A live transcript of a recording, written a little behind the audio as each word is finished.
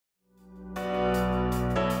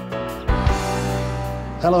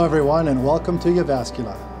Hello everyone and welcome to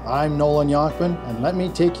Jyväskylä. I'm Nolan Yonkman and let me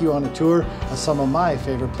take you on a tour of some of my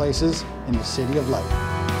favorite places in the City of Light.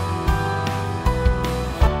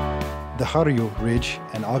 The Harju Ridge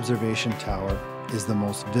and Observation Tower is the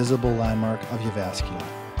most visible landmark of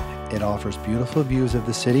Jyväskylä. It offers beautiful views of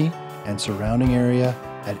the city and surrounding area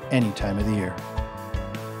at any time of the year.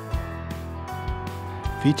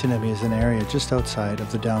 Viitanemi is an area just outside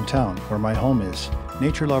of the downtown where my home is.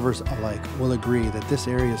 Nature lovers alike will agree that this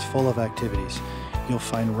area is full of activities. You'll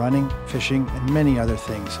find running, fishing, and many other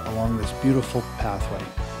things along this beautiful pathway.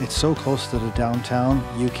 It's so close to the downtown,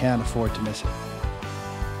 you can't afford to miss it.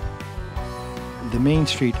 The main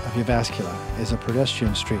street of Jyväskylä is a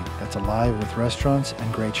pedestrian street that's alive with restaurants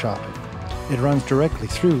and great shopping. It runs directly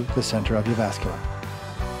through the center of Jyväskylä.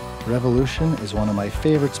 Revolution is one of my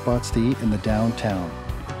favorite spots to eat in the downtown.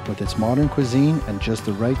 With its modern cuisine and just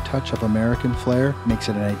the right touch of American flair, makes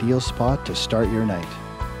it an ideal spot to start your night.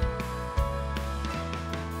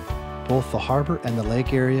 Both the harbor and the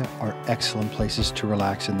lake area are excellent places to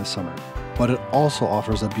relax in the summer, but it also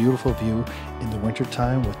offers a beautiful view in the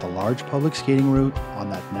wintertime with the large public skating route on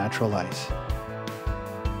that natural ice.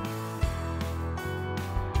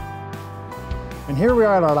 And here we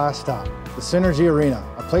are at our last stop, the Synergy Arena,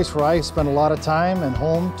 a place where I spend a lot of time and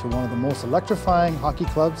home to one of the most electrifying hockey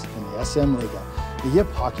clubs in the SM Liga, the Jyp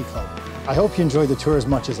Hockey Club. I hope you enjoyed the tour as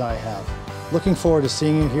much as I have. Looking forward to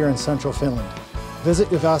seeing you here in central Finland. Visit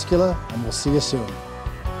Jyväskylä and we'll see you soon.